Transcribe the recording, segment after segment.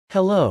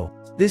Hello,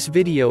 this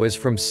video is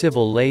from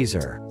Civil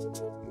Laser.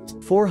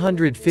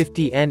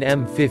 450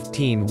 nm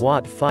 15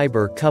 watt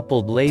fiber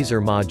coupled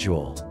laser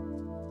module.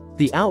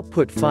 The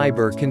output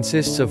fiber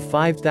consists of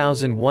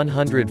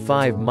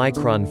 5105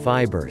 micron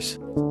fibers.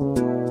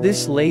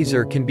 This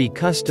laser can be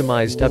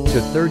customized up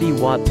to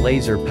 30 watt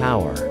laser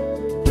power.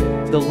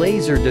 The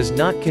laser does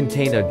not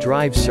contain a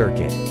drive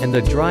circuit, and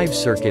the drive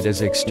circuit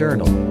is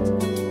external.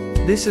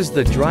 This is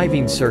the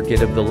driving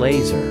circuit of the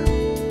laser.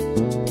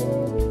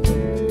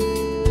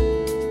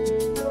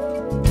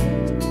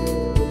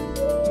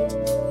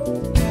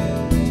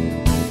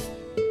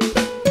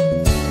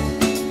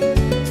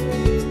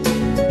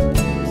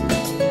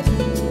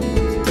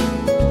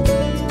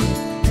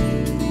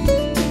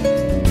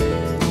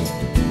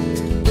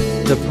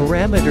 The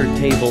parameter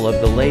table of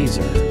the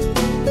laser.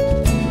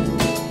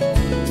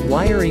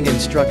 Wiring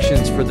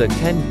instructions for the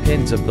 10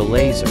 pins of the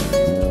laser.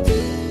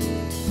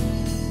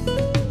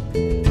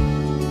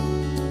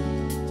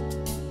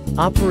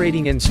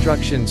 Operating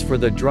instructions for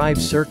the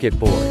drive circuit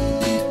board.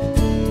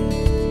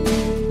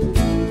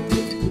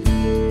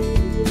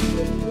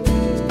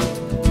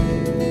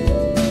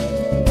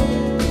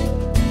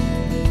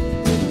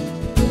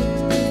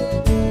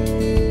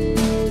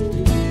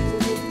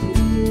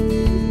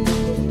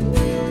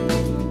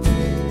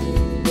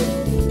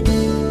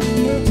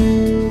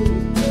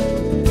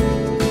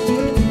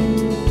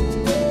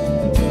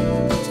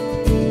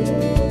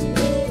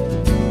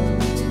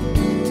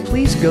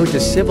 Please go to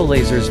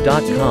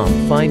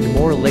civillasers.com, find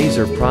more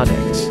laser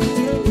products.